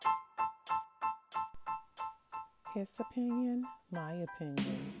His opinion, my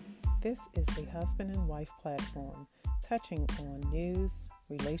opinion. This is a husband and wife platform touching on news,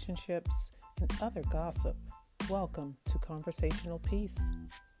 relationships, and other gossip. Welcome to Conversational Peace.